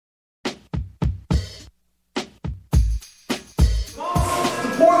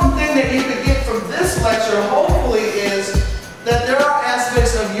this lecture, hopefully, is that there are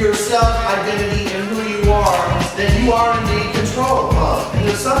aspects of your self-identity and who you are that you are indeed control of. And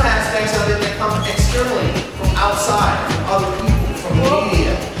there's some aspects of it that come externally, from outside, from other people, from the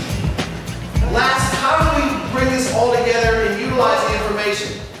media. Last, how do we bring this all together and utilize the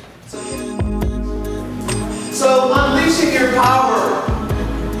information? So unleashing your power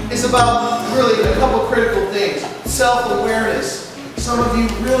is about really a couple critical things. Self-awareness. Some of you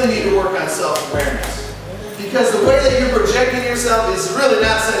really need to work on self-awareness. Because the way that you're projecting yourself is really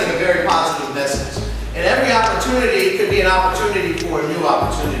not sending a very positive message. And every opportunity could be an opportunity for a new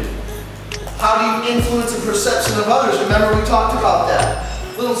opportunity. How do you influence the perception of others? Remember, we talked about that.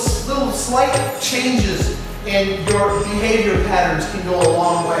 Little slight changes in your behavior patterns can go a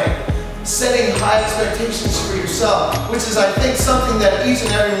long way. Setting high expectations for yourself, which is, I think, something that each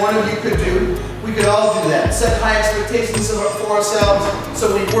and every one of you could do. We could all do that. Set high expectations for ourselves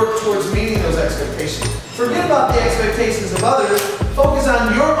so we work towards meeting those expectations. Forget about the expectations of others. Focus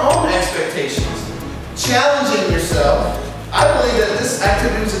on your own expectations. Challenging yourself. I believe that this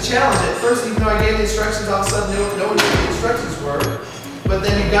activity was a challenge. At first, even though I gave the instructions, all of a sudden no one knew what the instructions were. But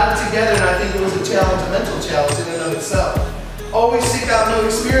then you got it together, and I think it was a challenge, a mental challenge in and of itself. Always seek out new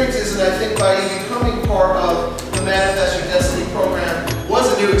experiences, and I think by you becoming part of the Manifest Your Destiny program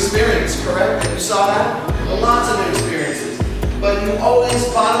was a new experience, correct? And you saw that? Lots of new experiences. But you always,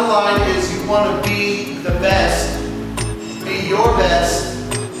 bottom line is you want to be the best, be your best,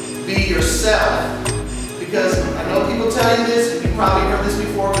 be yourself. Because I know people tell you this, and you've probably heard this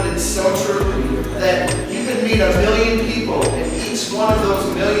before,